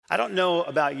I don't know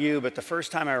about you, but the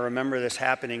first time I remember this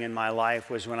happening in my life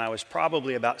was when I was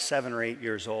probably about 7 or 8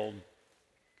 years old.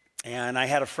 And I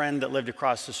had a friend that lived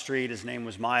across the street. His name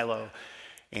was Milo.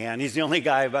 And he's the only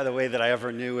guy, by the way, that I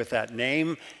ever knew with that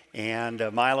name. And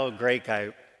Milo, great guy,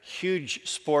 huge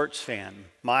sports fan.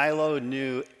 Milo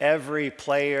knew every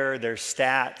player, their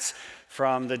stats,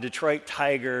 from the Detroit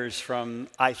Tigers, from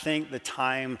I think the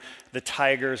time the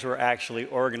Tigers were actually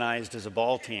organized as a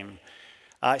ball team.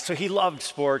 So he loved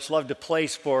sports, loved to play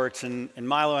sports, and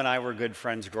Milo and I were good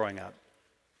friends growing up.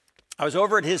 I was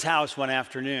over at his house one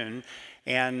afternoon,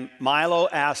 and Milo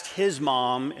asked his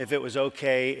mom if it was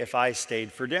okay if I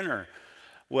stayed for dinner.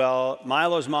 Well,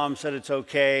 Milo's mom said it's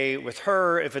okay with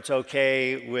her if it's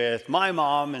okay with my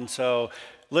mom, and so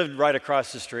lived right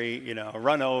across the street,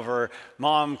 run over.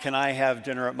 Mom, can I have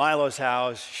dinner at Milo's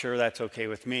house? Sure, that's okay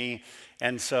with me.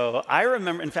 And so I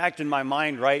remember, in fact, in my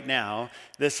mind right now,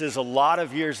 this is a lot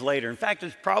of years later. In fact,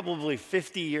 it's probably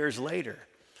 50 years later.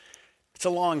 It's a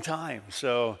long time.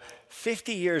 So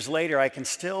 50 years later, I can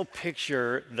still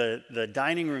picture the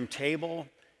dining room table.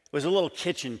 It was a little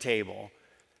kitchen table.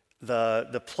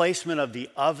 The placement of the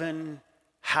oven,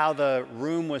 how the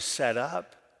room was set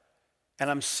up. And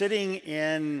I'm sitting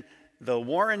in the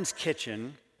Warren's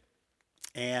kitchen,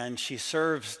 and she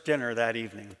serves dinner that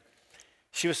evening.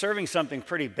 She was serving something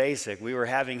pretty basic. We were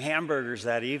having hamburgers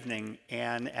that evening,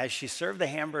 and as she served the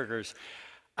hamburgers,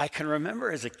 I can remember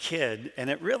as a kid, and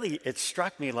it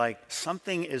struck me like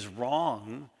something is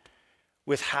wrong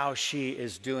with how she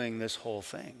is doing this whole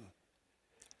thing.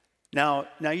 Now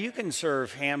you can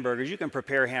serve hamburgers, you can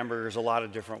prepare hamburgers a lot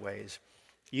of different ways.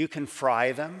 You can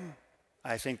fry them.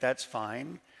 I think that's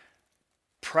fine.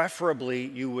 Preferably,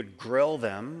 you would grill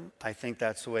them. I think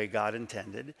that's the way God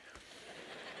intended.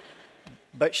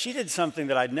 But she did something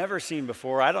that I'd never seen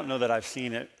before. I don't know that I've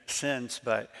seen it since,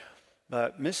 but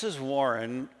Mrs.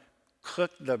 Warren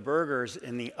cooked the burgers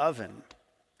in the oven,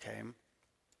 okay?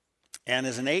 And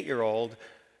as an 8-year-old,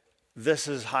 this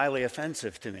is highly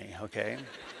offensive to me, okay?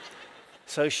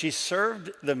 So she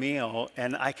served the meal,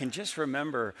 and I can just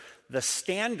remember the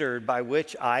standard by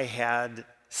which I had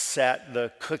set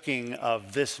the cooking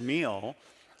of this meal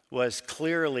was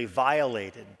clearly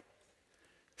violated.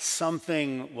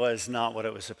 Something was not what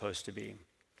it was supposed to be.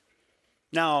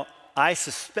 Now, I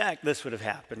suspect this would have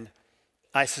happened.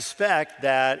 I suspect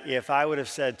that if I would have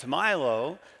said to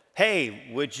Milo, hey,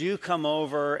 would you come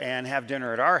over and have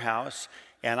dinner at our house?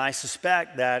 And I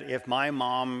suspect that if my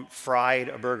mom fried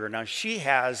a burger, now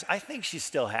I think she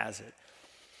still has it.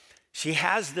 She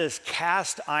has this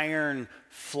cast iron,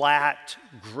 flat,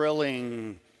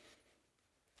 grilling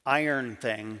iron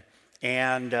thing,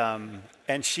 and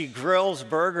she grills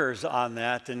burgers on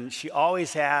that, and she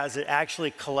always has. It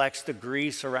actually collects the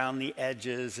grease around the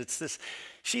edges.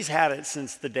 She's had it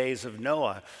since the days of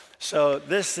Noah. So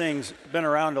this thing's been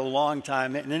around a long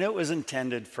time, and it was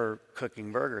intended for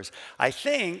cooking burgers. I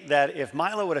think that if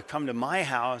Milo would have come to my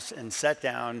house and sat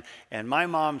down and my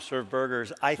mom served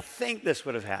burgers, I think this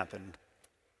would have happened.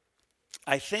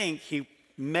 I think he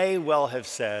may well have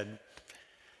said,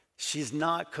 she's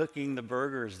not cooking the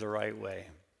burgers the right way.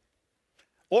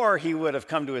 Or he would have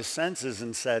come to his senses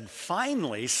and said,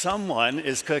 finally, someone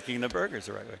is cooking the burgers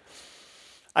the right way.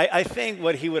 I think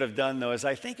what he would have done, though, is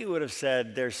I think he would have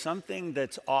said, there's something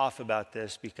that's off about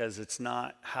this because it's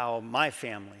not how my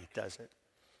family does it.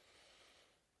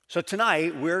 So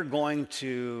tonight, we're going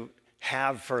to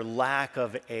have, for lack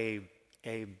of a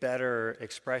better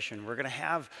expression, we're going to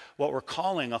have what we're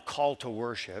calling a call to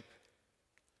worship.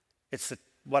 It's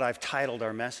what I've titled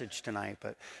our message tonight,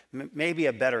 but maybe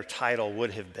a better title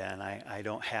would have been, I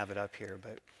don't have it up here,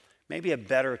 but maybe a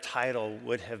better title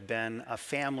would have been a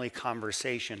family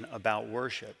conversation about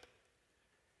worship.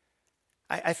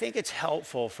 I think it's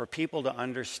helpful for people to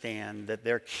understand that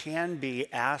there can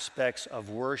be aspects of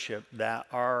worship that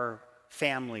are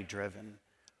family-driven.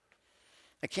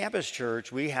 At Campus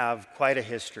Church, we have quite a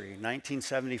history.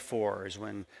 1974 is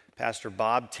when Pastor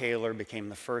Bob Taylor became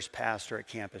the first pastor at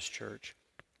Campus Church.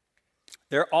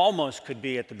 There almost could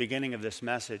be, at the beginning of this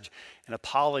message, an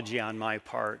apology on my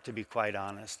part, to be quite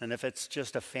honest. And if it's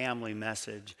just a family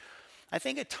message, I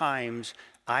think at times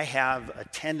I have a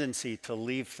tendency to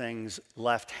leave things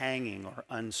left hanging or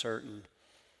uncertain.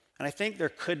 And I think there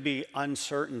could be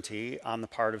uncertainty on the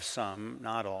part of some,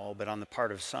 not all, but on the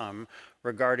part of some,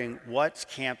 regarding what's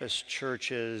Campus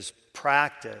Church's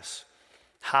practice.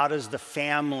 How does the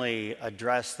family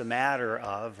address the matter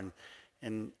of,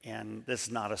 and this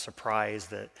is not a surprise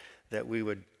that we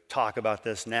would talk about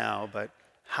this now, but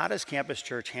how does Campus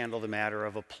Church handle the matter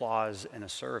of applause in a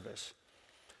service?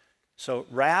 So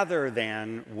rather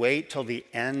than wait till the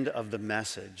end of the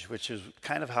message, which is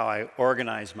kind of how I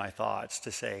organize my thoughts,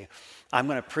 to say, I'm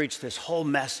going to preach this whole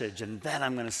message and then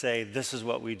I'm going to say, this is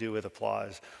what we do with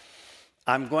applause.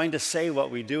 I'm going to say what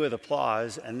we do with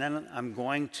applause, and then I'm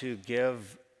going to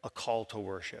give a call to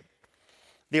worship.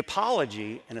 The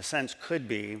apology, in a sense, could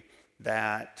be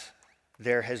that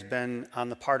there has been, on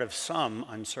the part of some,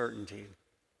 uncertainty.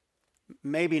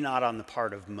 Maybe not on the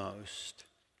part of most.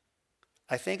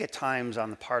 I think at times on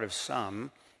the part of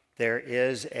some, there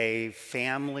is a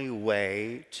family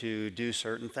way to do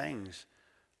certain things,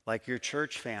 like your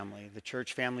church family, the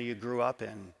church family you grew up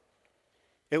in.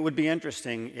 It would be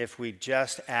interesting if we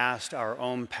just asked our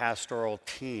own pastoral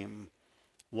team,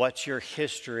 what's your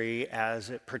history as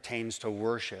it pertains to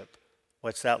worship?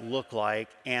 What's that look like?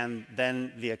 And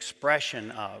then the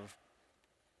expression of,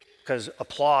 because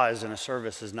applause in a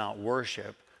service is not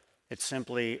worship, it's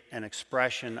simply an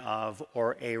expression of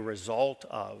or a result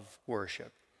of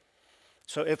worship.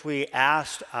 So if we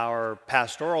asked our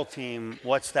pastoral team,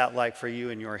 what's that like for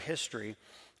you in your history,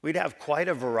 we'd have quite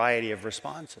a variety of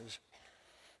responses.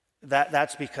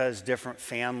 That's because different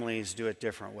families do it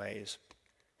different ways.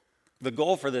 The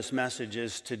goal for this message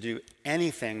is to do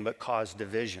anything but cause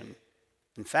division.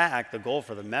 In fact, the goal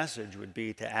for the message would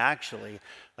be to actually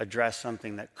address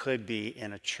something that could be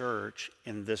in a church,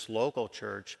 in this local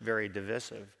church, very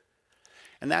divisive.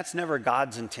 And that's never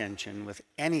God's intention with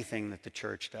anything that the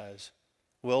church does.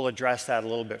 We'll address that a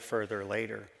little bit further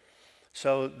later.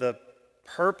 So the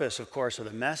purpose, of course, of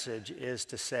the message is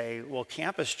to say, well,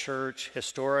 Campus Church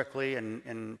historically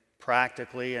and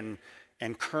practically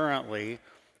and currently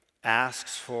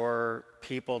asks for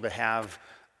people to have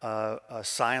a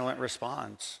silent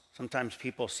response. Sometimes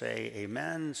people say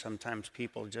amen. Sometimes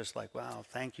people just like, wow,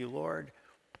 thank you, Lord.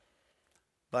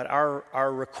 But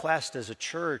our request as a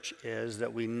church is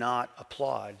that we not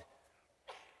applaud.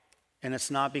 And it's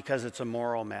not because it's a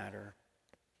moral matter.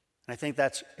 And I think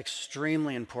that's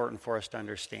extremely important for us to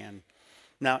understand.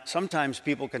 Now, sometimes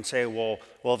people can say, well,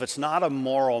 if it's not a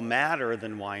moral matter,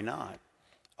 then why not?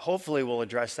 Hopefully, we'll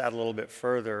address that a little bit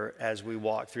further as we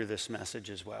walk through this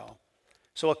message as well.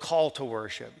 So a call to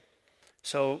worship.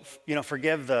 So,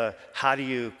 forgive the how do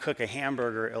you cook a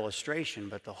hamburger illustration,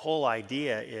 but the whole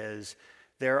idea is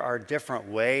there are different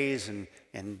ways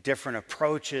and different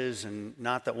approaches, and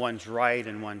not that one's right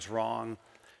and one's wrong.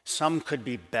 Some could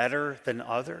be better than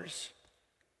others,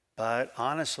 but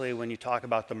honestly, when you talk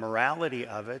about the morality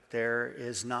of it, there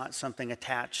is not something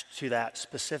attached to that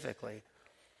specifically.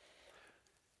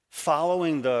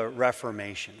 Following the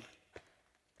Reformation,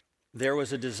 there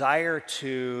was a desire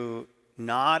to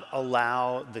not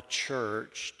allow the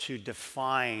church to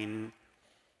define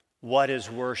what is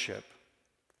worship.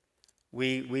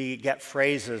 We get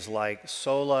phrases like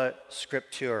sola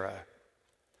scriptura,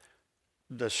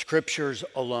 the scriptures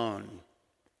alone,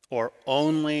 or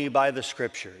only by the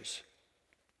scriptures.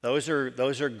 Those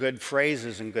are good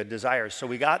phrases and good desires. So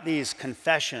we got these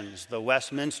confessions, the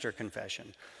Westminster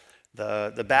Confession,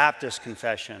 the Baptist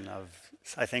Confession of,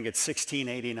 I think it's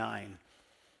 1689.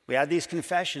 We had these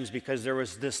confessions because there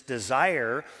was this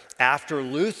desire after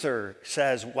Luther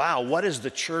says, wow, what is the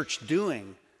church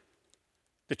doing?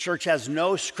 The church has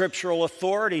no scriptural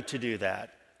authority to do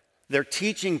that. They're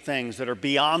teaching things that are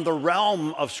beyond the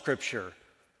realm of Scripture.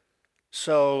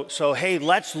 So hey,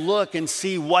 let's look and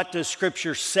see what does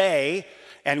Scripture say,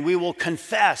 and we will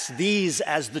confess these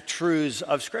as the truths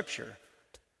of Scripture.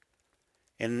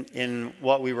 In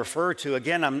what we refer to,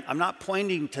 again, I'm not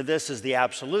pointing to this as the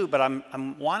absolute, but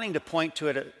I'm wanting to point to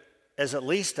it as at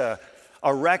least a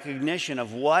recognition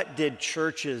of what did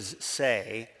churches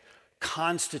say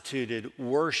constituted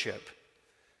worship.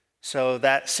 So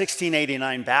that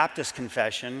 1689 Baptist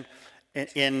Confession,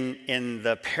 in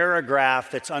the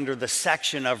paragraph that's under the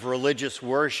section of religious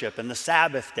worship and the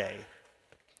Sabbath day,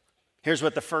 here's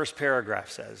what the first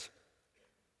paragraph says.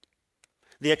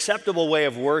 The acceptable way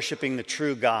of worshiping the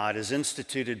true God is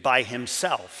instituted by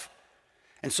himself,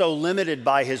 and so limited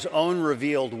by his own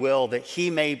revealed will that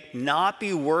he may not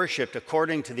be worshiped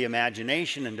according to the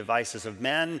imagination and devices of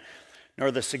men, nor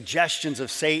the suggestions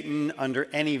of Satan under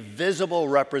any visible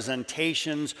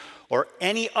representations or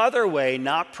any other way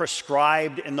not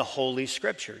prescribed in the Holy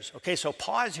Scriptures. Okay, so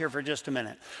pause here for just a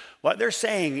minute. What they're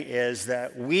saying is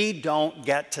that we don't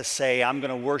get to say, I'm going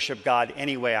to worship God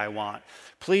any way I want.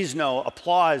 Please know,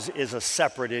 applause is a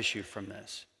separate issue from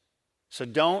this. So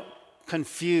don't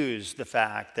confuse the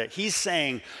fact that he's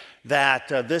saying that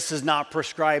this is not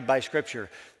prescribed by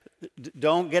Scripture.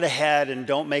 Don't get ahead and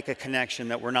don't make a connection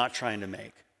that we're not trying to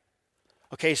make.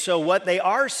 Okay, so what they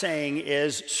are saying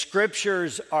is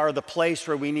scriptures are the place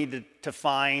where we need to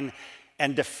find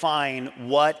and define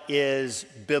what is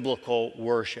biblical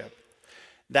worship.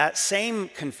 That same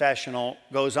confessional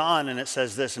goes on and it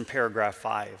says this in paragraph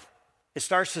 5. It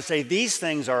starts to say these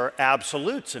things are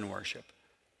absolutes in worship.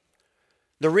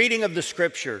 The reading of the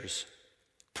scriptures,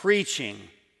 preaching,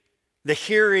 the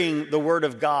hearing the word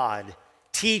of God,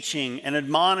 teaching and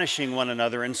admonishing one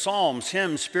another in psalms,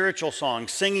 hymns, spiritual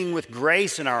songs, singing with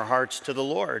grace in our hearts to the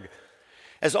Lord,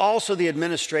 as also the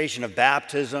administration of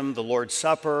baptism, the Lord's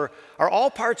Supper, are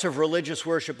all parts of religious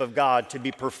worship of God to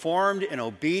be performed in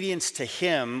obedience to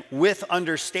Him with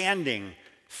understanding,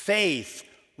 faith,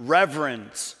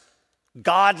 reverence,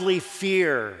 godly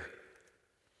fear.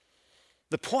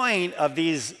 The point of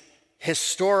these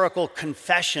historical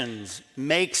confessions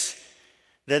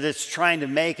that it's trying to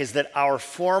make is that our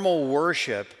formal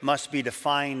worship must be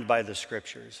defined by the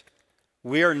scriptures.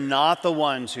 We are not the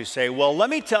ones who say, well, let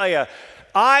me tell you,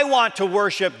 I want to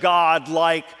worship God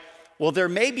like, well, there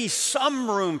may be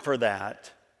some room for that,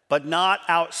 but not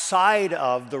outside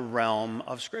of the realm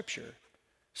of Scripture.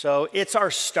 So it's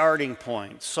our starting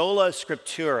point, sola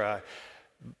scriptura,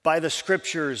 by the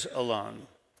Scriptures alone.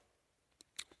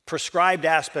 Prescribed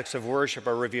aspects of worship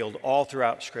are revealed all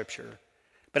throughout Scripture.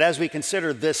 But as we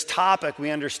consider this topic,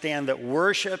 we understand that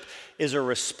worship is a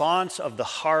response of the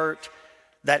heart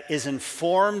that is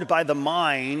informed by the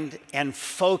mind and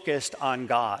focused on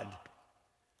God.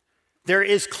 There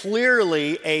is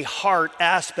clearly a heart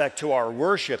aspect to our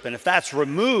worship, and if that's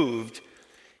removed,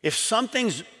 if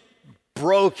something's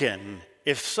broken,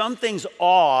 if something's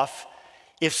off,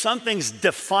 if something's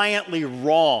defiantly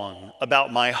wrong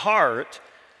about my heart,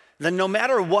 then no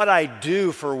matter what I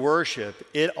do for worship,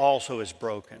 it also is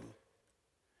broken.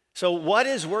 So what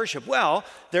is worship? Well,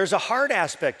 there's a heart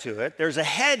aspect to it. There's a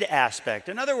head aspect.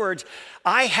 In other words,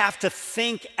 I have to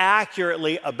think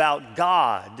accurately about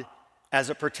God as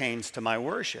it pertains to my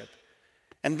worship.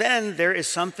 And then there is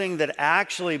something that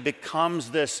actually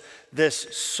becomes this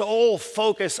sole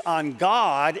focus on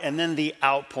God and then the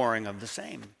outpouring of the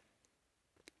same.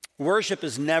 Worship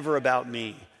is never about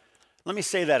me. Let me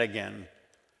say that again.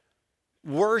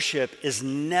 Worship is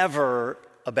never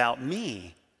about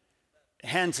me.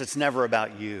 Hence, it's never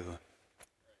about you.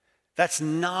 That's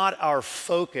not our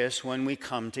focus when we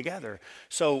come together.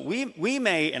 So we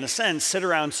may, in a sense, sit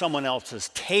around someone else's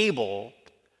table,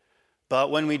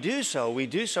 but when we do so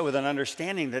with an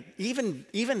understanding that even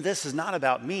this is not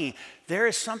about me. There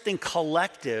is something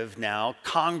collective now,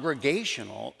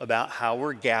 congregational, about how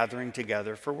we're gathering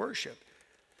together for worship.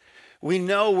 We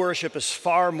know worship is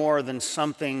far more than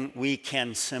something we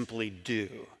can simply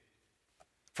do.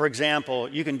 For example,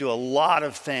 you can do a lot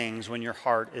of things when your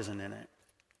heart isn't in it.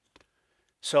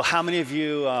 So how many of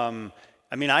you,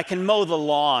 I can mow the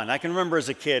lawn. I can remember as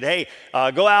a kid, hey,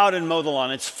 go out and mow the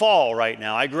lawn. It's fall right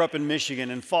now. I grew up in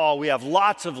Michigan. In fall, we have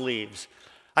lots of leaves.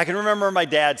 I can remember my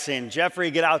dad saying,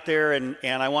 Jeffrey, get out there and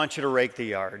I want you to rake the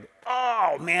yard.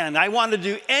 Oh, man, I want to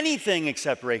do anything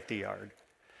except rake the yard.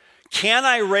 Can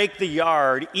I rake the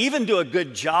yard, even do a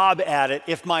good job at it,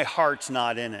 if my heart's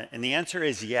not in it? And the answer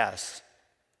is yes.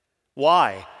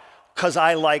 Why? Because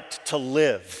I liked to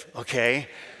live, okay?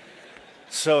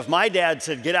 So if my dad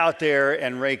said, get out there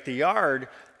and rake the yard,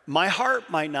 my heart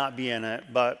might not be in it,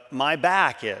 but my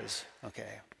back is,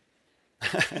 okay?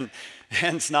 And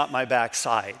hence not my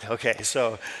backside, okay?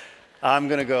 So I'm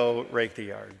gonna go rake the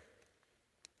yard.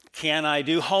 Can I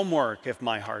do homework if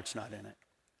my heart's not in it?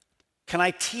 Can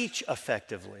I teach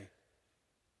effectively?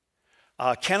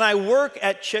 Can I work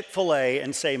at Chick-fil-A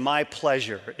and say my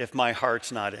pleasure if my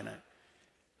heart's not in it?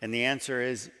 And the answer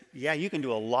is, yeah, you can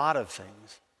do a lot of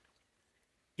things,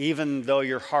 even though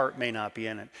your heart may not be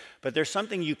in it. But there's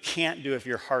something you can't do if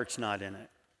your heart's not in it.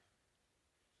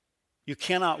 You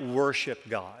cannot worship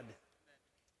God.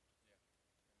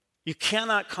 You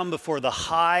cannot come before the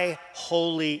high,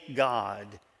 holy God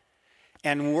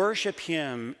and worship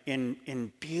Him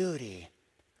in beauty,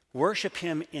 worship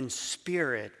Him in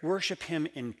spirit, worship Him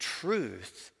in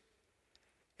truth,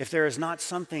 if there is not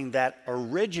something that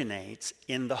originates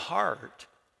in the heart,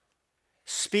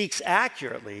 speaks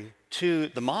accurately to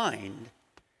the mind,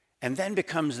 and then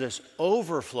becomes this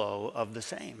overflow of the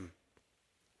same.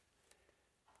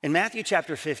 In Matthew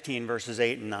chapter 15, verses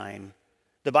 8 and 9,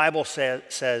 the Bible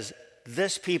says,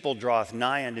 this people draweth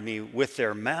nigh unto me with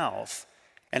their mouth,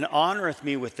 and honoreth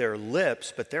me with their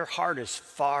lips, but their heart is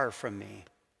far from me.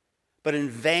 But in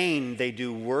vain they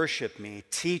do worship me,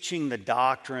 teaching the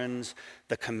doctrines,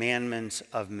 the commandments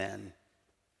of men.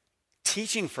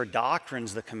 Teaching for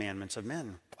doctrines, the commandments of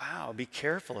men. Wow, be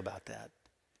careful about that.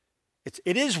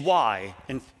 It is why,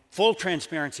 in full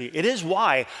transparency, it is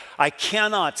why I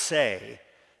cannot say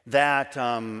that,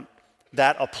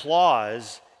 that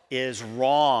applause is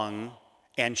wrong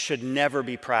and should never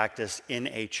be practiced in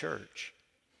a church.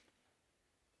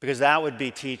 Because that would be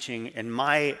teaching, in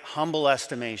my humble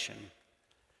estimation,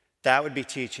 that would be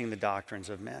teaching the doctrines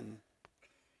of men.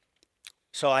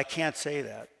 So I can't say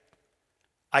that.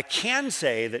 I can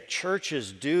say that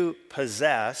churches do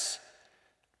possess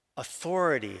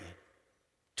authority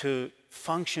to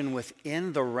function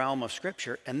within the realm of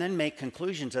Scripture and then make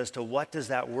conclusions as to what does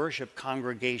that worship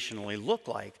congregationally look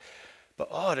like.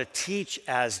 But to teach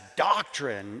as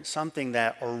doctrine something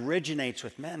that originates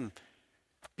with men,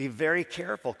 be very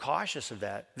careful, cautious of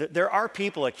that. There are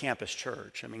people at Campus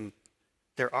Church. I mean,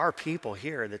 there are people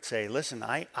here that say, listen,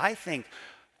 I think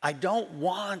I don't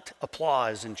want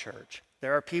applause in church.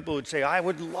 There are people who would say, I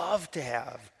would love to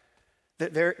have.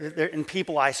 And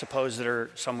people, I suppose, that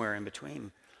are somewhere in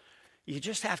between. You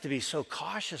just have to be so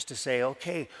cautious to say,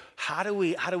 okay, how do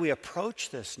we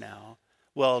approach this now?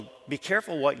 Well, be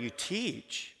careful what you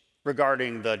teach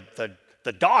regarding the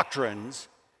doctrines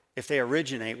if they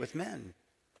originate with men.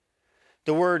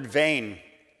 The word vain,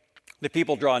 the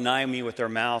people draw nigh me with their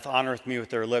mouth, honoreth me with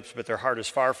their lips, but their heart is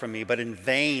far from me. But in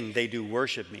vain they do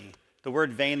worship me. The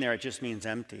word vain there, it just means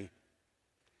empty.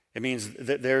 It means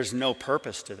that there's no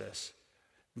purpose to this.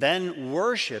 Then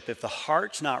worship, if the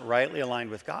heart's not rightly aligned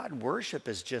with God, worship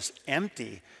is just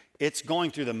empty. It's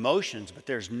going through the motions, but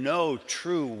there's no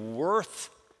true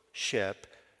worthship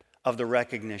of the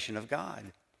recognition of God.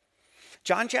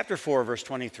 John chapter 4, verse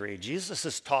 23, Jesus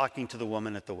is talking to the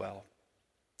woman at the well.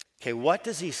 Okay, what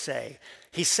does he say?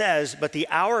 He says, but the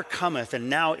hour cometh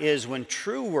and now is when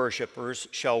true worshipers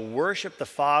shall worship the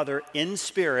Father in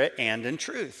spirit and in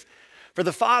truth. For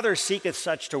the Father seeketh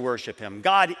such to worship him.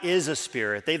 God is a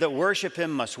spirit. They that worship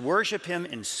him must worship him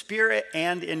in spirit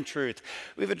and in truth.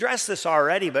 We've addressed this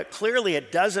already, but clearly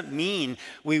it doesn't mean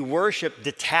we worship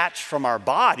detached from our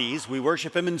bodies. We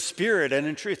worship him in spirit and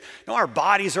in truth. No, our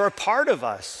bodies are a part of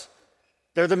us.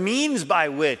 They're the means by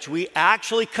which we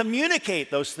actually communicate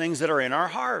those things that are in our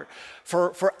heart.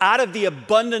 For out of the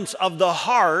abundance of the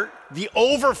heart, the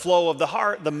overflow of the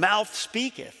heart, the mouth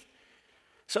speaketh.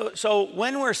 So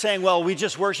when we're saying, well, we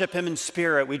just worship him in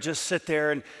spirit, we just sit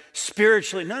there and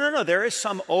spiritually, no, there is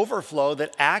some overflow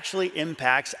that actually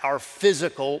impacts our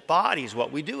physical bodies,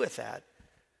 what we do with that.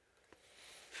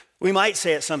 We might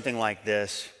say it something like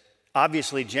this.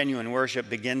 Obviously, genuine worship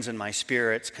begins in my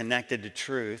spirit, it's connected to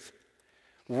truth.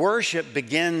 Worship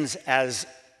begins as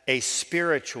a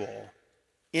spiritual,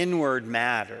 inward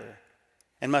matter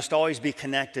and must always be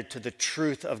connected to the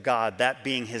truth of God, that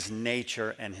being his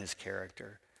nature and his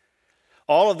character.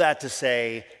 All of that to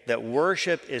say that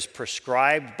worship is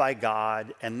prescribed by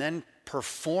God and then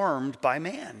performed by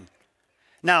man.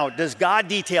 Now, does God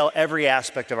detail every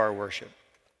aspect of our worship?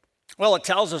 Well, it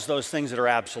tells us those things that are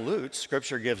absolutes.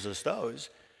 Scripture gives us those.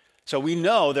 So we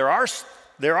know there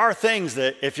are things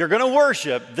that if you're going to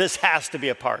worship, this has to be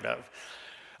a part of.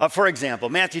 For example,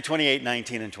 Matthew 28,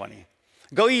 19 and 20.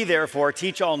 Go ye therefore,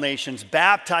 teach all nations,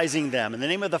 baptizing them in the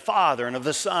name of the Father and of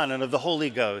the Son and of the Holy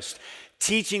Ghost,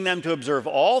 teaching them to observe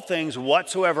all things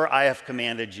whatsoever I have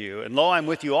commanded you. And lo, I'm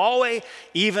with you always,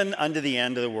 even unto the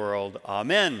end of the world.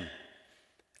 Amen.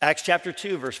 Acts chapter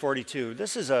 2, verse 42.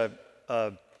 This is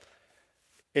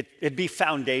it'd be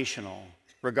foundational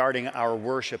regarding our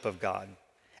worship of God.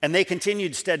 And they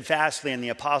continued steadfastly in the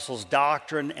apostles'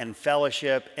 doctrine and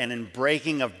fellowship and in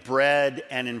breaking of bread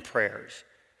and in prayers.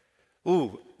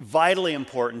 Vitally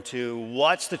important to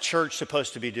what's the church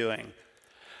supposed to be doing.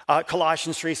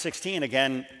 Colossians 3:16,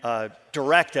 again, a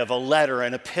directive, a letter,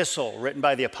 an epistle written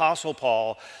by the Apostle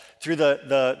Paul through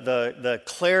the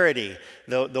clarity,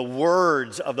 the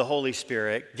words of the Holy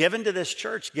Spirit given to this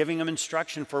church, giving them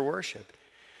instruction for worship.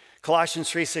 Colossians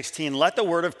 3:16, let the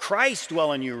word of Christ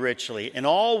dwell in you richly, in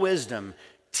all wisdom,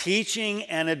 teaching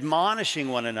and admonishing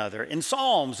one another in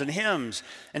psalms and hymns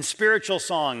and spiritual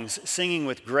songs, singing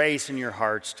with grace in your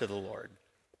hearts to the Lord.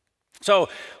 So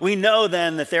we know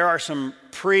then that there are some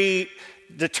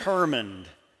predetermined,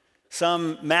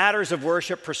 some matters of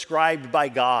worship prescribed by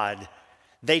God.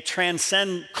 They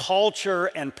transcend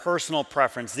culture and personal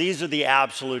preference. These are the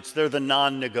absolutes. They're the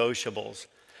non-negotiables.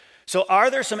 So are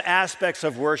there some aspects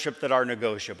of worship that are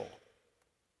negotiable?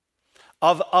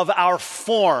 Of our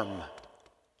form.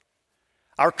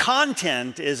 Our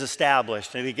content is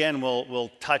established, and again, we'll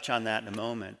touch on that in a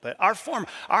moment. But our form,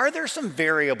 are there some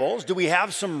variables? Do we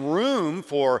have some room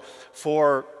for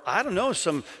I don't know,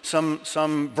 some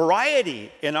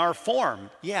variety in our form?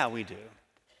 Yeah, we do.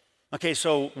 Okay,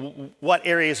 so what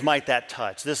areas might that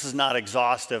touch? This is not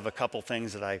exhaustive, a couple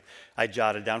things that I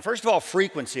jotted down. First of all,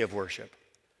 frequency of worship.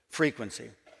 Frequency.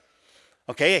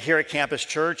 Okay, here at Campus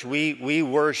Church, we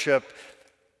worship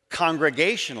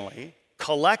congregationally,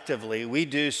 collectively, we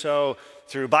do so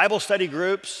through Bible study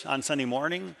groups on Sunday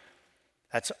morning.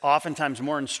 That's oftentimes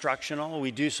more instructional.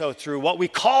 We do so through what we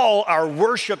call our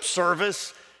worship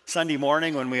service Sunday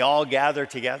morning when we all gather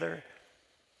together.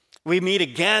 We meet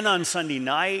again on Sunday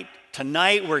night.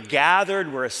 Tonight we're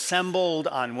gathered, we're assembled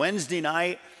on Wednesday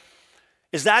night.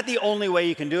 Is that the only way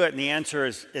you can do it? And the answer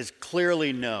is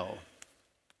clearly no.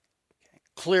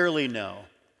 Clearly no.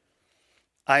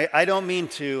 I don't mean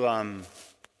to,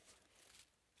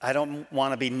 I don't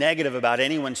want to be negative about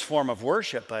anyone's form of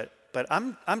worship, but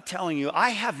I'm telling you,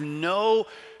 I have no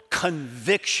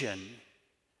conviction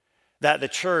that the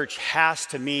church has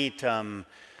to meet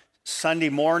Sunday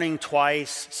morning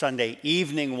twice, Sunday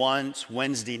evening once,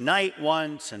 Wednesday night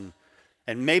once, and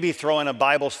maybe throw in a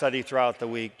Bible study throughout the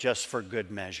week just for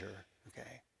good measure,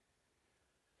 okay?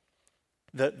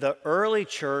 The early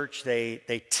church,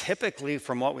 they typically,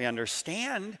 from what we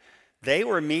understand, they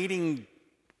were meeting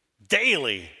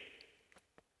daily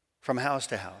from house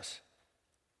to house.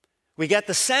 We get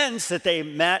the sense that they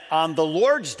met on the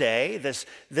Lord's Day,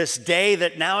 this day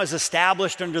that now is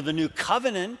established under the new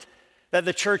covenant, that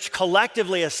the church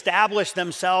collectively established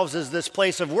themselves as this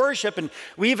place of worship. And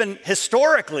we even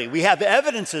historically, we have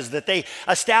evidences that they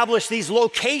established these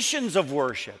locations of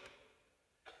worship.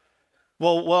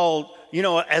 Well, you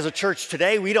know, as a church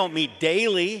today, we don't meet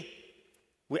daily.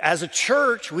 As a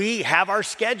church, we have our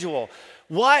schedule.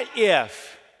 What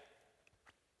if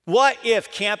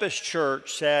Campus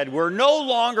Church said, we're no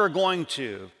longer going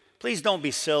to, please don't be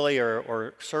silly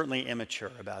or certainly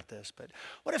immature about this, but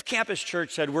what if Campus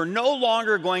Church said, we're no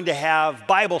longer going to have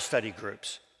Bible study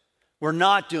groups? We're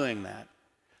not doing that.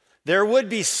 There would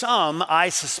be some, I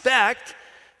suspect,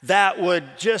 that would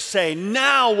just say,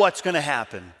 now what's going to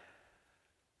happen?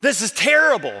 This is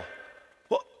terrible.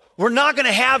 We're not going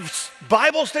to have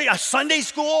Bible study, a Sunday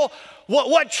school?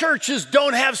 What churches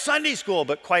don't have Sunday school?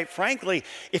 But quite frankly,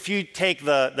 if you take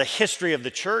the history of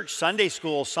the church, Sunday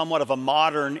school is somewhat of a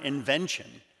modern invention.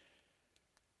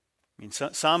 I mean,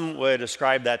 some would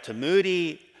ascribe that to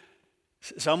Moody.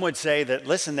 Some would say that,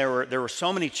 listen, there were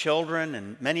so many children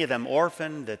and many of them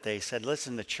orphaned that they said,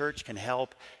 listen, the church can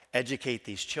help educate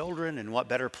these children, and what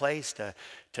better place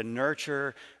to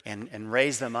nurture and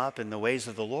raise them up in the ways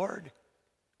of the Lord.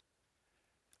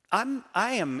 I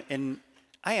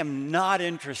am not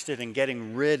interested in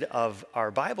getting rid of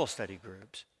our Bible study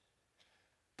groups,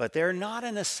 but they're not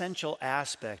an essential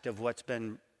aspect of what's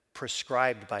been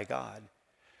prescribed by God.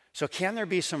 So can there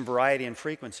be some variety and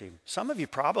frequency? Some of you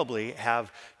probably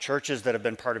have churches that have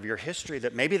been part of your history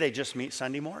that maybe they just meet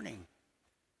Sunday morning.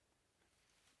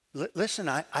 Listen,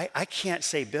 I can't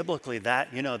say biblically that,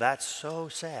 that's so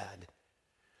sad.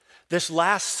 This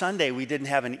last Sunday, we didn't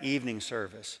have an evening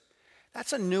service.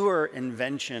 That's a newer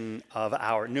invention of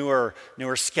our, newer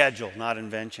schedule, not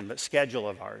invention, but schedule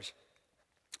of ours.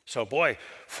 So boy,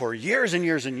 for years and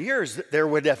years and years, there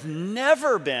would have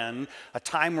never been a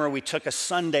time where we took a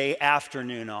Sunday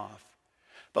afternoon off.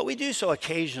 But we do so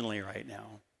occasionally right now.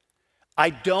 I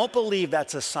don't believe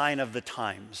that's a sign of the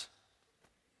times.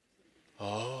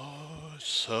 Oh,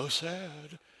 so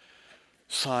sad.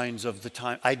 Signs of the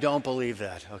time. I don't believe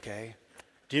that, okay?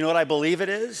 Do you know what I believe it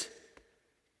is?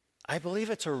 I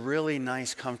believe it's a really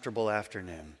nice, comfortable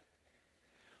afternoon.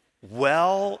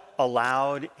 Well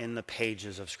allowed in the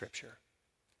pages of Scripture.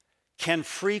 Can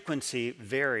frequency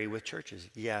vary with churches?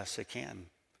 Yes, it can.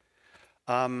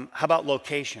 How about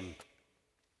location?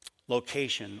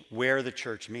 Location, where the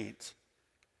church meets.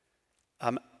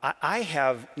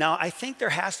 I think there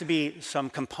has to be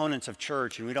some components of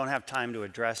church, and we don't have time to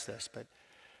address this,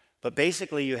 but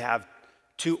basically you have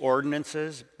 2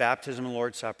 ordinances, baptism and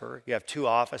Lord's Supper. You have 2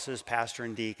 offices, pastor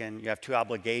and deacon. You have 2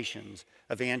 obligations,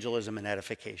 evangelism and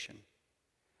edification.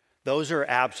 Those are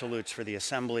absolutes for the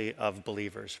assembly of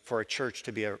believers, for a church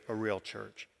to be a real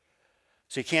church.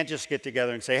 So you can't just get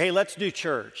together and say, hey, let's do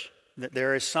church.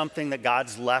 There is something that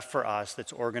God's left for us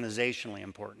that's organizationally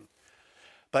important.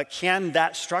 But can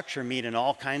that structure meet in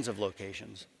all kinds of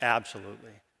locations?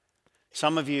 Absolutely.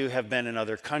 Some of you have been in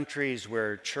other countries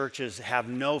where churches have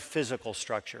no physical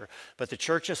structure, but the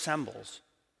church assembles.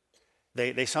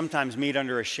 They sometimes meet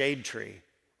under a shade tree,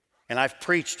 and I've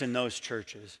preached in those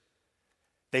churches.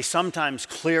 They sometimes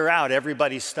clear out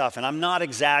everybody's stuff, and I'm not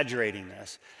exaggerating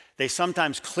this. They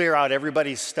sometimes clear out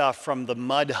everybody's stuff from the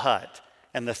mud hut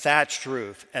and the thatched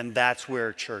roof, and that's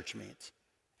where church meets.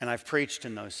 And I've preached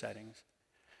in those settings.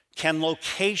 Can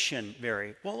location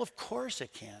vary? Well, of course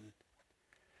it can.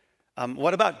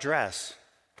 What about dress?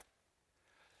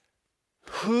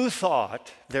 Who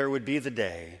thought there would be the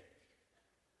day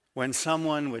when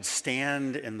someone would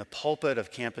stand in the pulpit of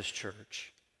Campus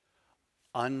Church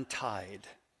untied,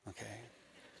 okay?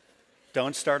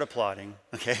 Don't start applauding,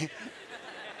 okay?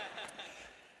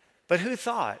 But who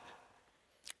thought,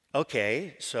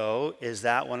 okay, so is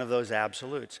that one of those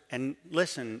absolutes? And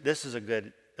listen, this is a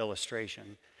good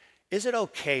illustration. Is it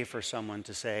okay for someone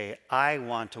to say, I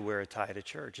want to wear a tie to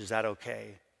church? Is that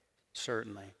okay?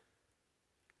 Certainly.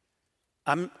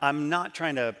 I'm not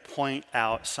trying to point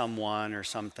out someone or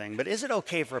something, but is it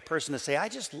okay for a person to say, I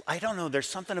don't know, there's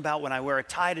something about when I wear a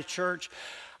tie to church,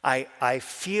 I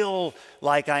feel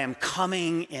like I am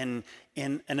coming in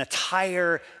an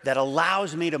attire that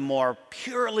allows me to more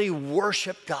purely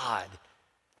worship God.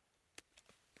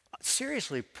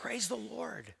 Seriously, praise the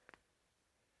Lord.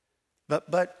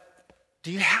 But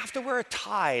do you have to wear a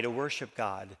tie to worship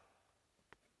God?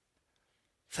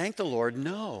 Thank the Lord,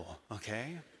 no,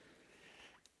 okay?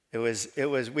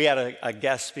 We had a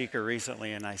guest speaker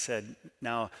recently, and I said,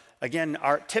 now, again,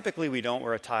 typically we don't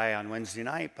wear a tie on Wednesday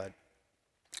night, but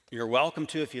you're welcome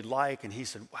to if you'd like. And he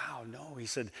said, wow, no. He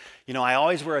said, I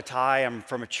always wear a tie. I'm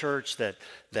from a church that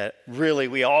really,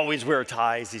 we always wear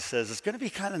ties. He says, it's going to be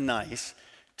kind of nice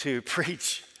to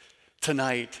preach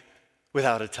tonight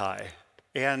without a tie.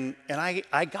 And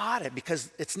I got it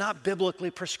because it's not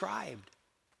biblically prescribed.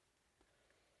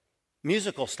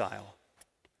 Musical style.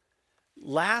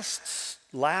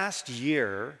 Last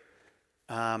year,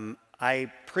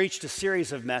 I preached a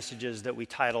series of messages that we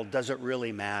titled, Does It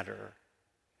Really Matter?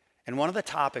 And one of the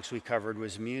topics we covered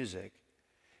was music.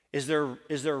 Is there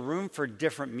room for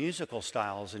different musical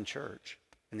styles in church?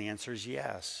 And the answer is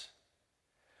yes.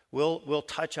 We'll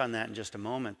touch on that in just a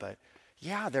moment, but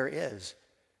yeah, there is.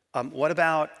 What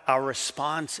about our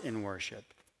response in worship?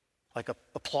 Like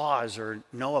applause or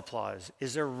no applause?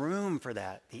 Is there room for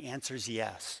that? The answer is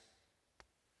yes.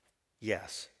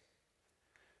 Yes.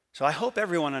 So I hope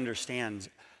everyone understands,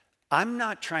 I'm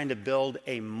not trying to build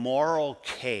a moral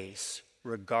case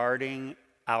regarding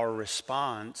our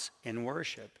response in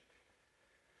worship.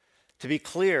 To be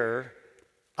clear,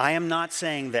 I am not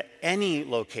saying that any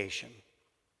location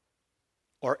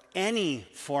or any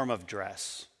form of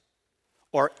dress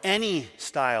or any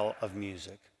style of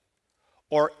music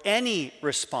or any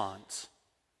response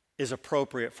is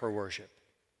appropriate for worship.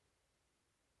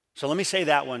 So let me say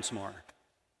that once more.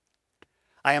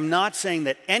 I am not saying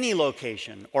that any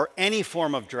location or any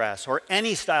form of dress or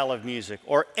any style of music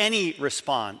or any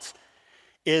response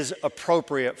is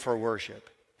appropriate for worship.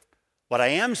 What I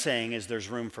am saying is there's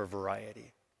room for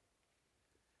variety.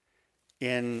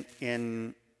 In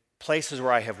places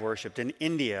where I have worshiped, in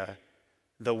India,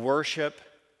 the worship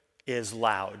is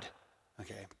loud,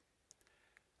 okay?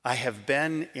 I've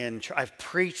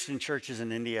preached in churches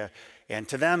in India, and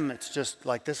to them, it's just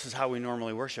like, this is how we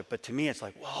normally worship. But to me, it's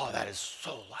like, whoa, that is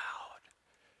so loud.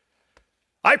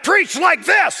 I preached like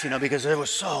this, because it was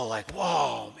so like,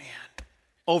 whoa, man,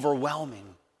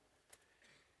 overwhelming.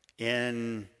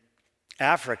 In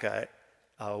Africa,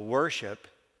 worship,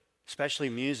 especially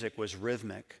music, was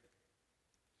rhythmic.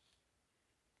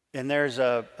 And there's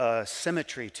a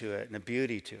symmetry to it and a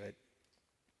beauty to it.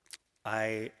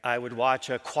 I would watch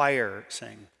a choir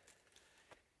sing.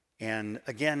 And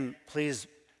again, please,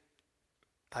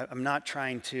 I'm not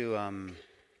trying to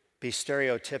be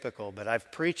stereotypical, but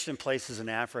I've preached in places in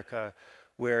Africa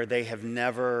where they have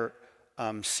never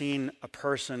seen a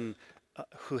person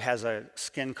who has a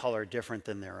skin color different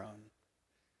than their own.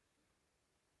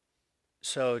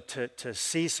 So to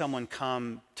see someone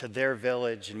come to their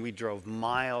village, and we drove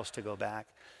miles to go back,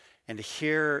 and to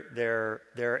hear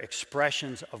their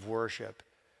expressions of worship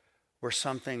were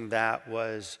something that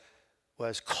was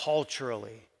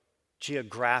culturally,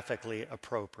 geographically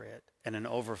appropriate and an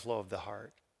overflow of the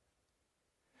heart.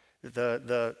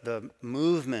 The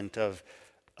movement of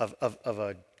a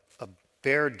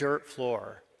bare dirt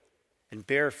floor and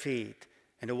bare feet,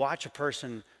 and to watch a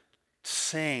person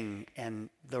sing and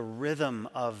the rhythm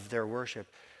of their worship.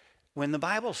 When the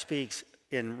Bible speaks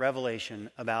in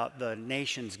Revelation about the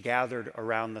nations gathered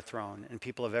around the throne and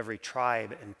people of every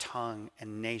tribe and tongue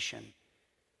and nation,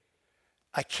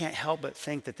 I can't help but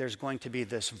think that there's going to be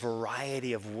this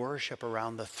variety of worship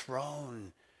around the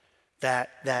throne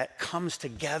that comes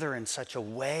together in such a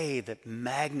way that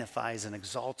magnifies and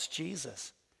exalts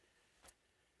Jesus.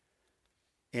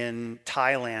 In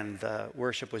Thailand, the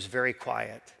worship was very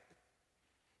quiet.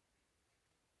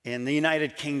 In the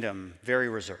United Kingdom, very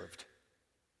reserved.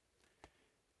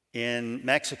 In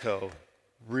Mexico,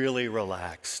 really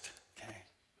relaxed. Okay.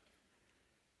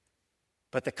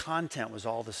 But the content was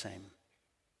all the same.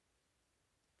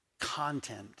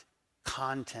 Content,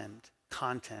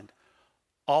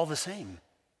 all the same.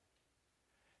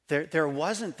 There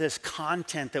wasn't this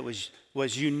content that was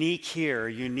unique here,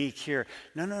 unique here.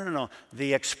 No.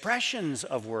 The expressions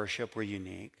of worship were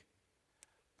unique,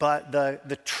 but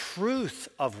the truth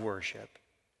of worship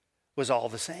was all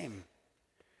the same.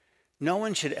 No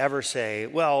one should ever say,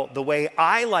 well, the way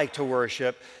I like to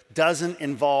worship doesn't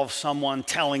involve someone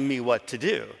telling me what to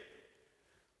do.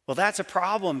 Well, that's a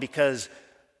problem because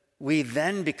we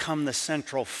then become the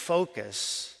central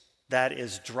focus that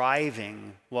is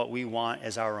driving what we want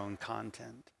as our own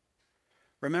content.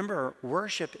 Remember,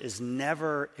 worship is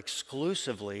never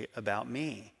exclusively about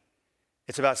me.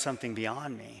 It's about something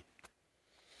beyond me.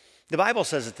 The Bible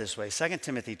says it this way, 2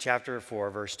 Timothy chapter 4,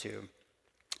 verse 2.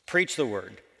 Preach the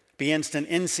word. Be instant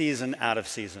in season, out of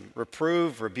season.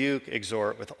 Reprove, rebuke,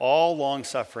 exhort with all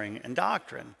long-suffering and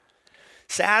doctrine.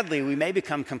 Sadly, we may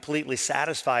become completely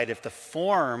satisfied if the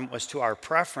form was to our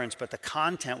preference, but the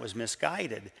content was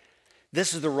misguided.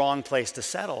 This is the wrong place to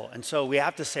settle. And so we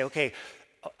have to say, okay,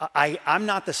 I'm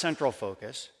not the central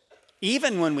focus.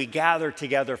 Even when we gather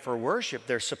together for worship,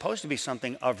 there's supposed to be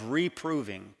something of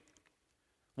reproving.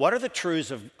 What are the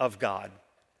truths of God?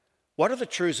 What are the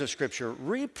truths of Scripture?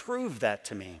 Reprove that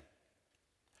to me.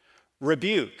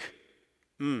 Rebuke.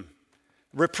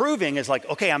 Reproving is like,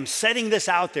 okay, I'm setting this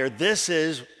out there. This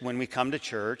is, when we come to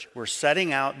church, we're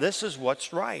setting out, this is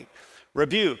what's right.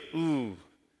 Rebuke.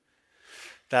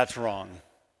 That's wrong.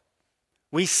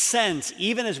 We sense,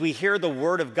 even as we hear the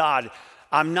word of God,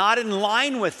 I'm not in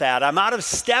line with that. I'm out of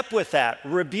step with that.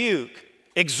 Rebuke.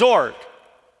 Exhort.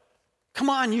 Come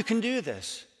on, you can do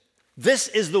this. This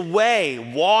is the way.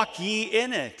 Walk ye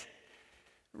in it.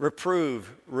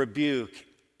 Reprove, rebuke,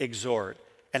 exhort.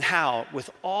 And how? With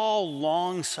all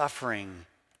long suffering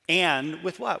and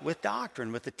with what? With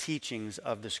doctrine, with the teachings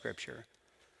of the Scripture.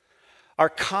 Our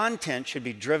content should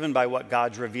be driven by what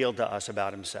God's revealed to us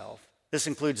about himself. This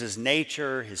includes his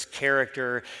nature, his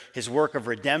character, his work of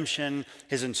redemption,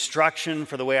 his instruction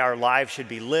for the way our lives should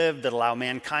be lived that allow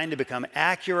mankind to become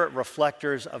accurate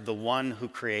reflectors of the one who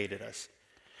created us.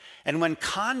 And when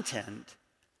content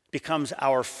becomes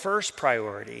our first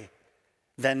priority,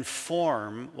 then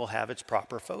form will have its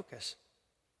proper focus.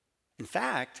 In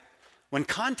fact, when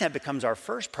content becomes our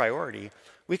first priority,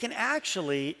 we can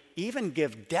actually even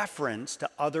give deference to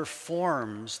other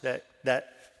forms that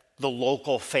the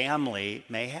local family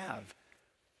may have.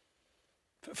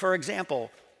 For example,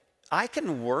 I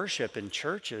can worship in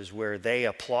churches where they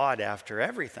applaud after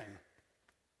everything.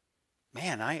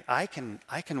 Man, I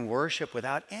can worship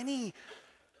without any,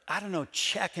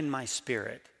 check in my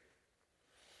spirit.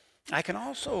 I can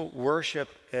also worship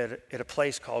at a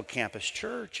place called Campus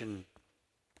Church and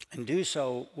do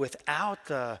so without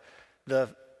the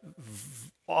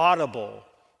audible,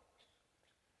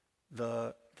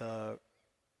 the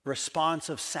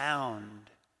responsive sound.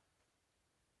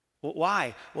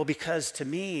 Why? Well, because to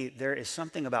me, there is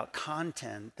something about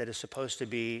content that is supposed to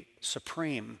be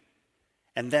supreme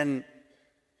and then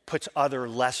puts other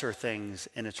lesser things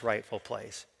in its rightful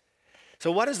place.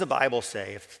 So what does the Bible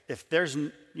say? If there's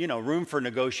room for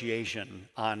negotiation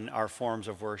on our forms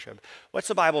of worship, what's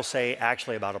the Bible say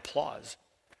actually about applause?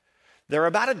 There are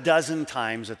about a dozen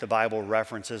times that the Bible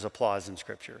references applause in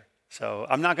Scripture. So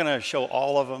I'm not going to show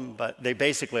all of them, but they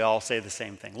basically all say the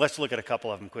same thing. Let's look at a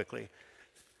couple of them quickly.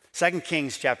 2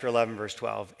 Kings chapter 11, verse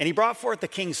 12. And he brought forth the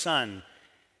king's son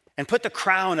and put the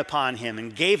crown upon him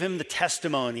and gave him the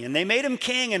testimony. And they made him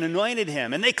king and anointed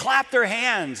him. And they clapped their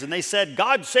hands and they said,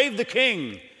 God save the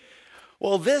king.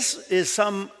 Well, this is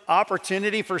some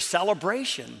opportunity for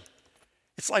celebration.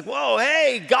 It's like, whoa,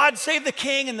 hey, God save the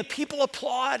king. And the people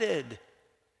applauded.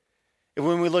 And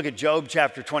when we look at Job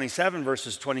chapter 27,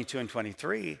 verses 22 and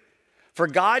 23, for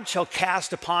God shall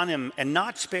cast upon him and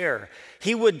not spare.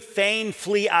 He would fain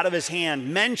flee out of his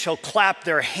hand. Men shall clap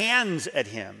their hands at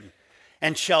him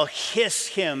and shall hiss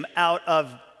him out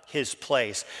of his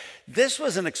place. This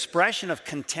was an expression of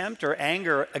contempt or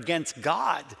anger against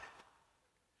God.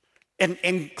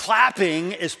 And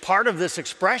clapping is part of this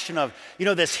expression of,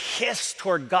 this hiss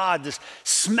toward God, this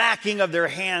smacking of their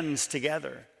hands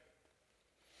together.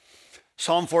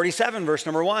 Psalm 47, verse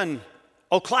number 1.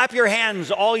 Oh, clap your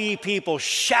hands, all ye people,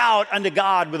 shout unto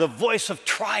God with a voice of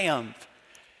triumph.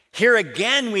 Here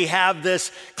again we have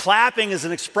this clapping as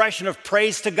an expression of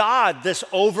praise to God, this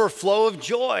overflow of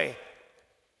joy.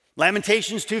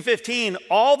 Lamentations 2:15,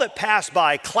 all that pass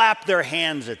by clap their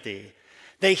hands at thee.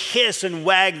 They hiss and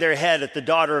wag their head at the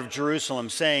daughter of Jerusalem,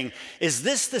 saying, is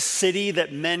this the city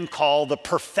that men call the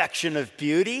perfection of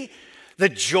beauty? The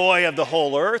joy of the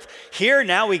whole earth. Here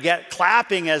now we get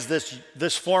clapping as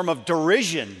this form of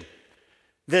derision.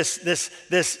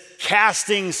 this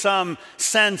casting some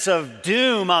sense of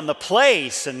doom on the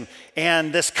place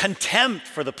and this contempt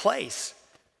for the place.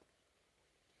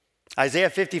 Isaiah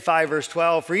 55, verse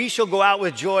 12, for ye shall go out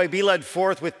with joy, be led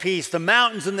forth with peace. The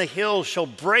mountains and the hills shall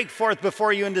break forth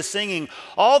before you into singing.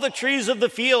 All the trees of the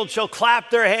field shall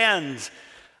clap their hands.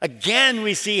 Again,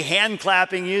 we see hand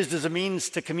clapping used as a means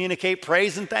to communicate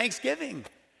praise and thanksgiving.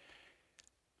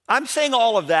 I'm saying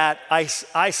all of that, I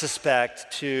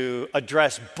suspect, to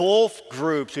address both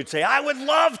groups who'd say, I would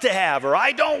love to have, or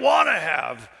I don't want to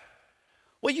have.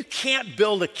 Well, you can't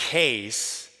build a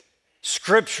case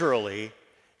scripturally,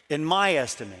 in my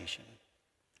estimation,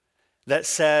 that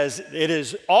says it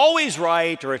is always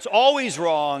right or it's always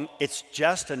wrong. It's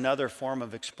just another form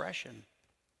of expression.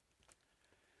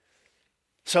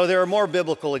 So there are more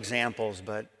biblical examples,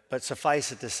 but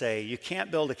suffice it to say, you can't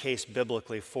build a case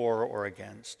biblically for or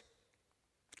against.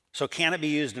 So can it be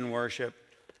used in worship?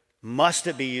 Must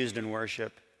it be used in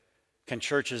worship? Can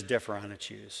churches differ on its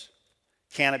use?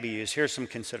 Can it be used? Here's some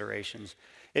considerations.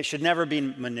 It should never be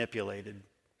manipulated.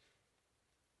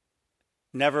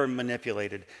 Never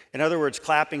manipulated. In other words,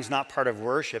 clapping is not part of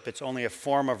worship. It's only a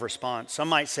form of response. Some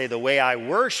might say the way I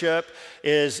worship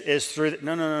is through...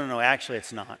 No. Actually,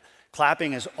 it's not.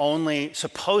 Clapping is only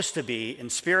supposed to be in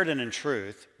spirit and in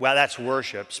truth. Well, that's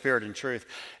worship, spirit and truth.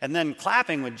 And then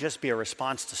clapping would just be a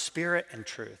response to spirit and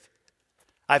truth.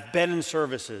 I've been in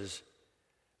services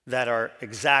that are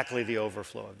exactly the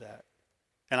overflow of that.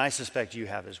 And I suspect you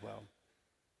have as well.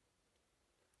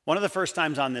 One of the first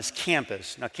times on this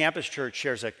campus, now Campus Church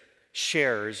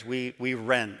we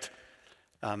rent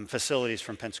facilities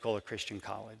from Pensacola Christian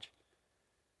College.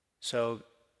 So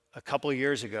a couple of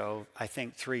years ago, I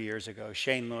think 3 years ago,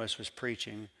 Shane Lewis was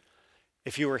preaching.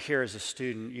 If you were here as a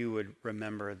student, you would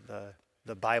remember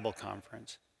the Bible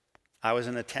conference. I was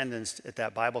in attendance at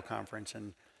that Bible conference,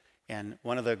 and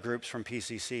one of the groups from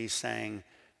PCC sang,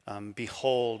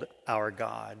 Behold our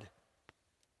God.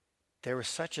 There was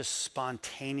such a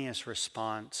spontaneous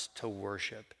response to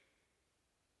worship.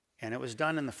 And it was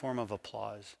done in the form of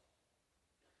applause.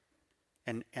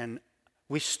 And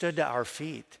we stood to our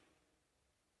feet.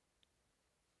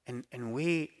 And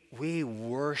we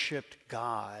worshiped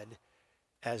God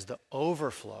as the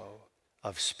overflow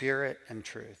of spirit and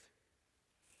truth.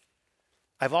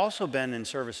 I've also been in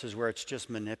services where it's just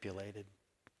manipulated.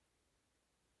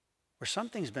 Where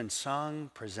something's been sung,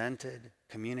 presented,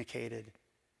 communicated,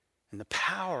 and the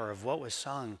power of what was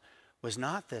sung was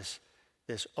not this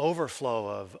overflow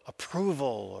of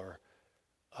approval or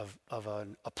of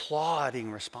an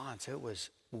applauding response. It was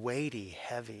weighty,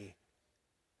 heavy.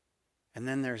 And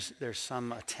then there's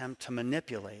some attempt to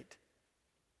manipulate,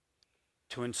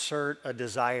 to insert a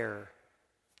desire.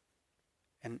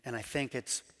 And I think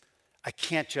I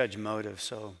can't judge motive,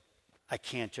 so I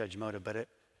can't judge motive.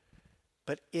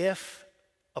 But if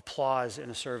applause in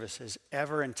a service is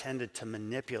ever intended to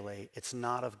manipulate, it's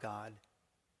not of God.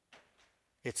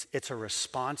 It's a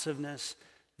responsiveness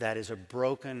that is a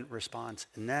broken response.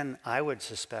 And then I would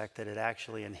suspect that it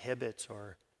actually inhibits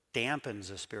or dampens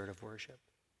the spirit of worship.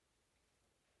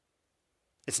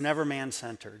 It's never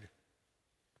man-centered.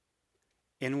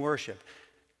 In worship,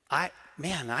 I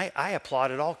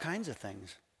applauded all kinds of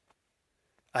things.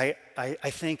 I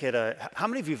think how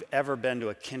many of you have ever been to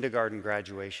a kindergarten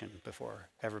graduation before?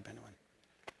 Ever been to one?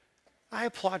 I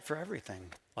applaud for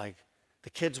everything. Like the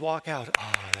kids walk out,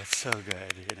 oh, that's so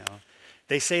good,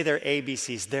 They say their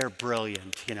ABCs, they're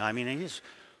brilliant, I mean,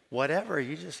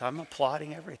 I'm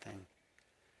applauding everything.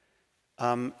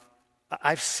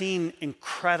 I've seen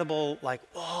incredible,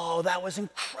 oh, that was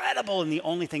incredible. And the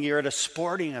only thing, you're at a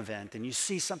sporting event and you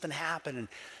see something happen and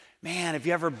man, have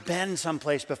you ever been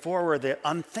someplace before where the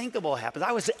unthinkable happens?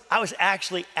 I was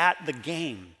actually at the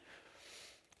game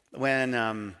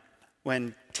when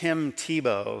Tim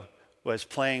Tebow was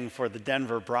playing for the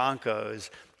Denver Broncos,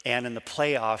 and in the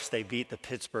playoffs they beat the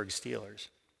Pittsburgh Steelers.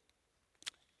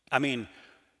 I mean,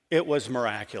 it was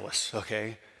miraculous.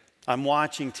 Okay, I'm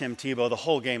watching Tim Tebow the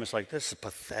whole game. It's like, this is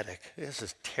pathetic. This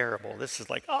is terrible. This is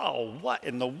like, oh, what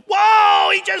in the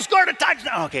whoa? He just scored a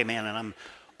touchdown. Okay, man, and I'm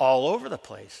all over the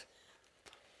place.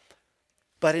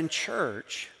 But in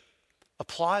church,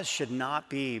 applause should not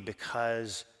be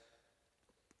because,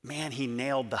 man, he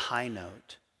nailed the high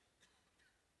note.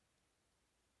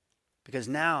 Because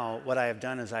now what I have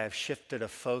done is I have shifted a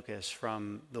focus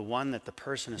from the one that the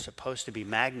person is supposed to be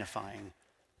magnifying,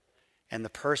 and the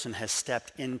person has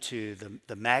stepped into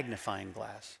the magnifying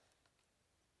glass.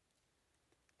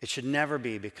 It should never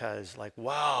be because,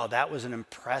 wow, that was an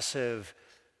impressive,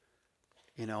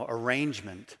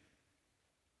 arrangement.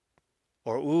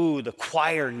 Or, ooh, the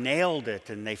choir nailed it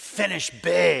and they finished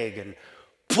big and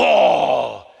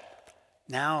Paul.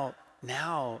 Now,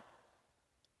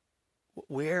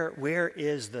 where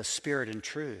is the spirit and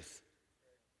truth?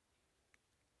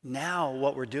 Now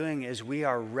what we're doing is we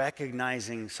are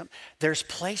recognizing there's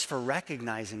place for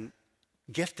recognizing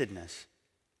giftedness.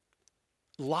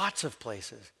 Lots of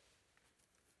places.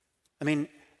 I mean,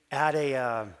 at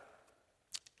a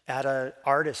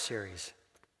artist series,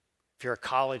 if you're a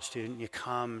college student, you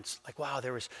come, it's like, wow,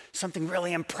 there was something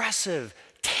really impressive.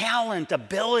 Talent,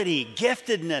 ability,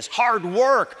 giftedness, hard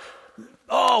work.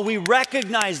 Oh, we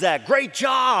recognize that. Great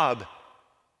job.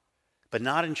 But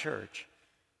not in church.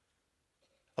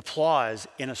 Applause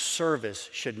in a service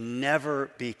should never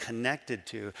be connected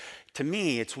to. To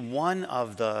me, it's one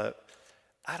of the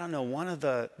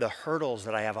hurdles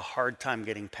that I have a hard time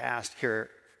getting past here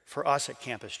for us at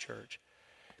Campus Church.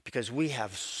 Because we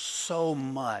have so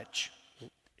much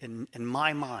in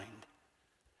my mind.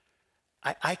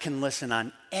 I can listen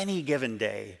on any given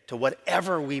day to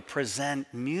whatever we present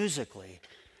musically.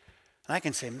 And I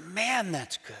can say, man,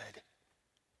 that's good.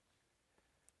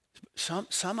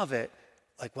 Some of it,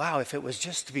 like, wow, if it was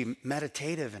just to be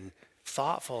meditative and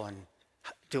thoughtful, and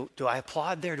do I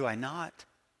applaud there? Do I not?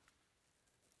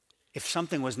 If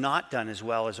something was not done as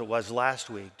well as it was last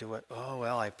week,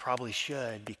 I probably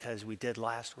should because we did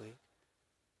last week.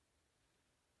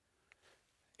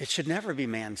 It should never be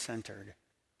man-centered.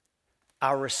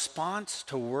 Our response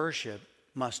to worship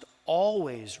must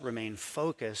always remain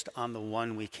focused on the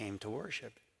one we came to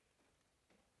worship.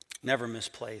 Never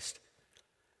misplaced.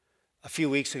 A few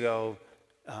weeks ago,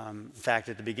 in fact,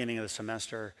 at the beginning of the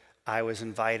semester, I was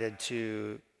invited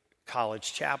to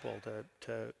college chapel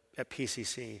at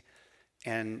PCC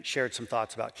and shared some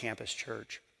thoughts about Campus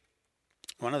Church.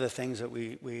 One of the things that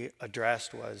we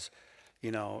addressed was,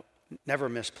 never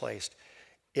misplaced.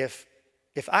 If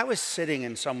I was sitting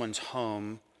in someone's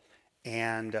home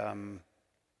and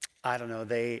I don't know,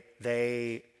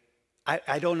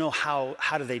 I don't know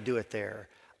how do they do it there.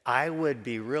 I would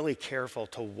be really careful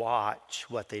to watch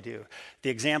what they do. The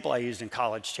example I used in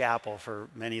college chapel for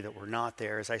many that were not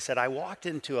there is I said, I walked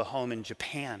into a home in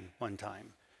Japan one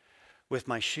time with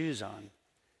my shoes on.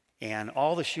 And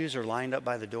all the shoes are lined up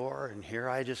by the door, and here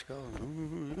I just go,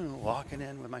 walking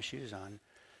in with my shoes on.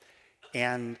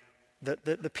 And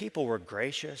the people were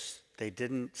gracious. They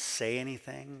didn't say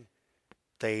anything.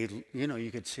 They,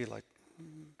 you could see like,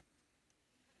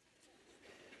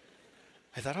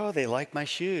 I thought, oh, they like my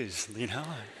shoes,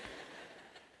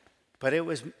 But it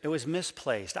was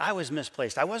misplaced. I was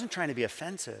misplaced. I wasn't trying to be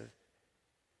offensive.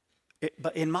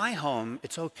 But in my home,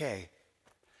 it's okay.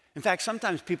 In fact,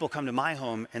 sometimes people come to my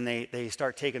home and they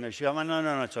start taking their shoes off.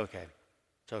 No, it's okay.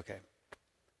 It's okay.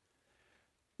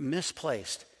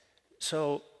 Misplaced.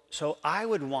 So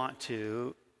I'd want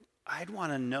to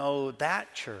know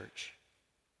that church,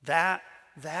 that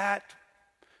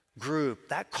group,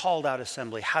 that called out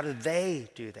assembly. How do they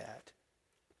do that?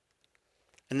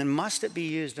 And then must it be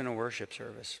used in a worship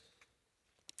service?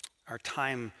 Our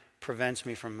time prevents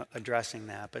me from addressing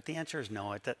that, but the answer is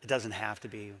no, it doesn't have to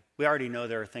be. We already know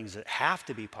there are things that have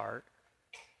to be part,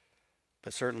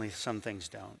 but certainly some things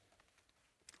don't.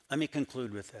 Let me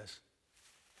conclude with this.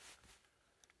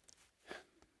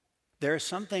 There is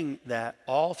something that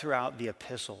all throughout the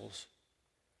epistles,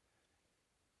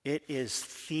 it is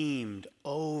themed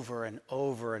over and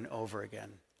over and over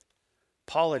again.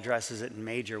 Paul addresses it in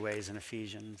major ways in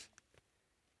Ephesians.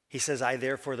 He says, I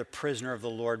therefore, the prisoner of the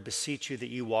Lord, beseech you that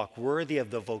you walk worthy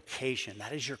of the vocation.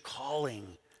 That is your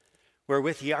calling,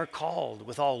 wherewith ye are called,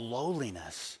 with all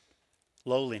lowliness.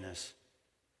 Lowliness.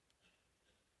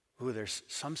 Ooh, there's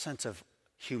some sense of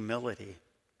humility.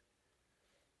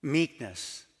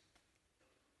 Meekness.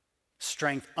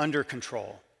 Strength under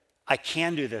control. I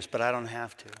can do this, but I don't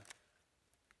have to.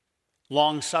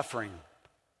 Long suffering.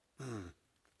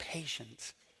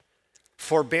 Patience.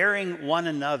 Forbearing one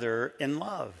another in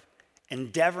love,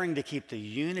 endeavoring to keep the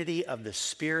unity of the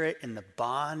Spirit in the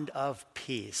bond of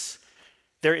peace.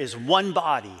 There is one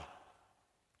body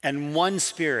and one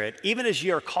Spirit, even as ye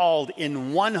are called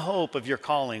in one hope of your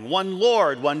calling, one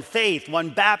Lord, one faith, one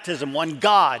baptism, one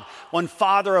God, one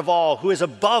Father of all, who is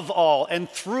above all and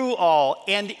through all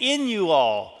and in you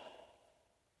all.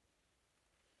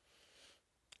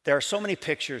 There are so many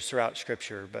pictures throughout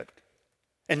Scripture,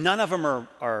 and none of them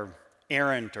are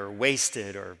errant or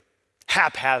wasted or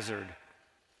haphazard.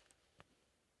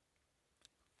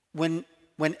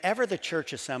 Whenever the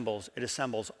church assembles, it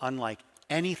assembles unlike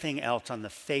anything else on the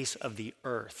face of the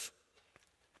earth.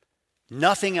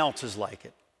 Nothing else is like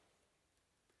it.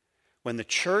 When the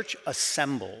church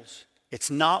assembles, it's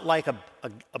not like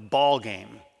a ball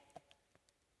game.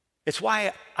 It's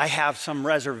why I have some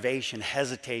reservation,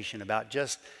 hesitation about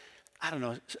just, I don't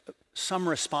know, some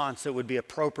response that would be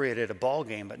appropriate at a ball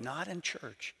game, but not in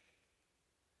church.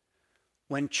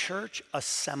 When church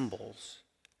assembles,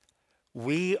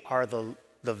 we are the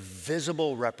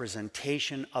visible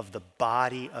representation of the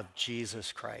body of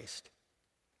Jesus Christ.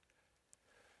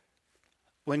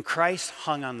 When Christ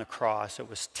hung on the cross, it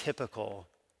was typical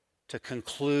to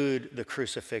conclude the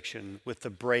crucifixion with the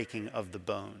breaking of the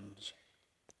bones.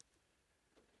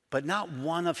 But not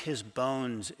one of his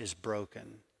bones is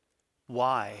broken.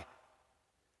 Why?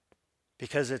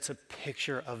 Because it's a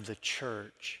picture of the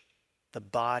church, the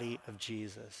body of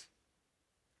Jesus.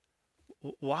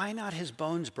 Why not his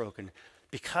bones broken?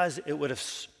 Because it would have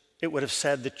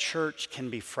said the church can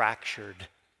be fractured.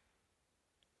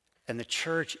 And the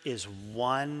church is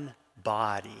one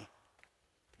body.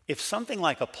 If something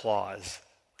like applause,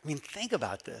 I mean, think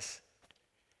about this.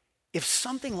 If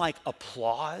something like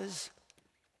applause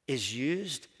is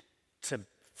used to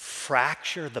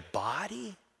fracture the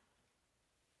body,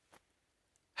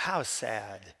 how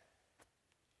sad.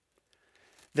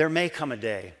 There may come a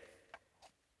day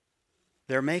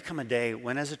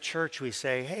when as a church we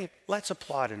say, hey, let's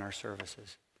applaud in our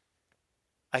services.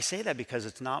 I say that because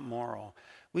it's not moral.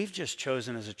 We've just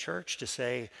chosen as a church to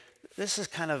say, this is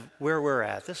kind of where we're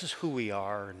at. This is who we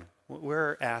are, and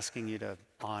we're asking you to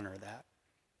honor that.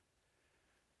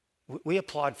 We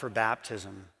applaud for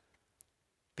baptism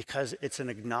because it's an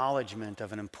acknowledgement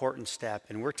of an important step,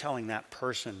 and we're telling that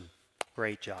person,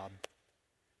 great job.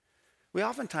 We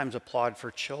oftentimes applaud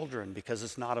for children because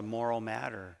it's not a moral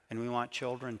matter, and we want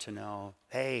children to know,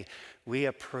 hey, we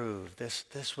approve.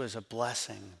 This was a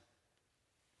blessing.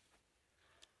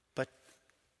 But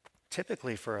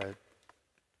typically for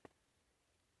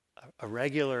a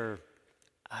regular,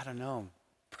 I don't know,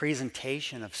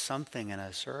 presentation of something in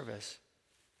a service,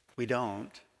 we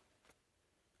don't.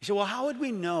 You say, well, how would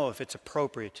we know if it's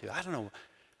appropriate to? I don't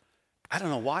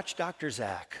know. Watch Dr.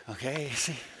 Zach, okay?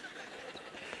 See?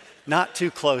 Not too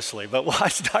closely, but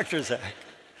watch Dr. Zach.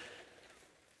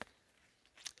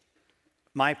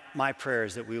 My prayer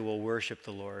is that we will worship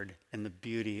the Lord in the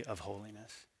beauty of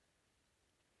holiness.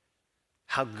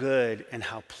 How good and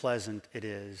how pleasant it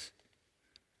is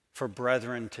for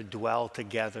brethren to dwell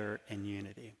together in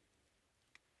unity.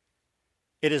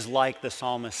 It is like the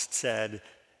psalmist said,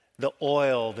 the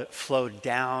oil that flowed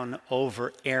down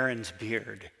over Aaron's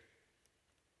beard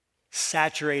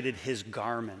saturated his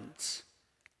garments.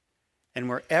 And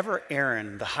wherever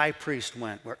Aaron, the high priest,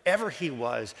 went, wherever he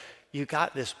was, you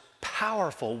got this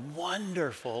powerful,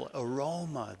 wonderful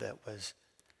aroma that was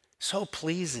so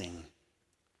pleasing.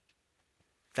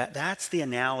 That's the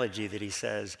analogy that he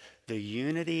says, the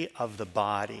unity of the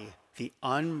body, the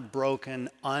unbroken,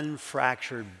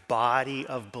 unfractured body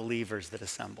of believers that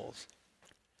assembles.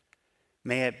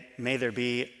 May there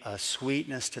be a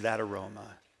sweetness to that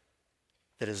aroma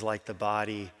that is like the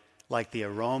body, like the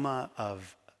aroma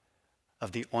of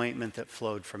the ointment that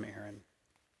flowed from Aaron.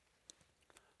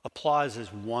 Applause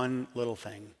is one little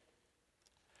thing.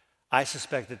 I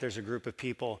suspect that there's a group of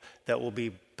people that will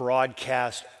be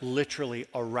broadcast literally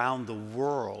around the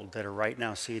world that are right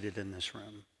now seated in this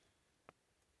room.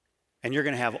 And you're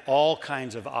going to have all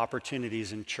kinds of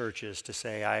opportunities in churches to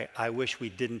say, I wish we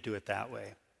didn't do it that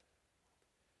way.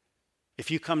 If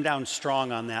you come down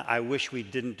strong on that, I wish we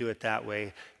didn't do it that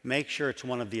way, make sure it's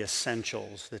one of the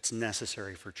essentials that's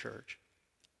necessary for church.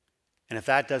 And if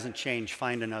that doesn't change,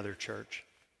 find another church.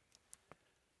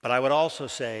 But I would also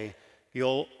say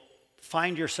you'll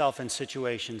find yourself in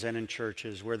situations and in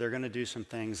churches where they're going to do some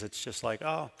things that's just like,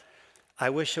 oh, I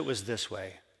wish it was this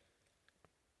way.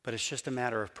 But it's just a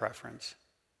matter of preference.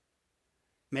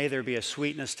 May there be a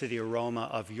sweetness to the aroma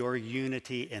of your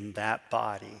unity in that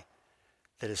body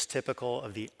that is typical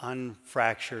of the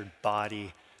unfractured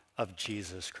body of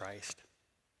Jesus Christ.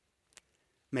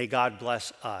 May God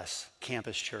bless us,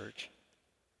 Campus Church,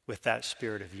 with that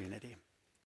spirit of unity.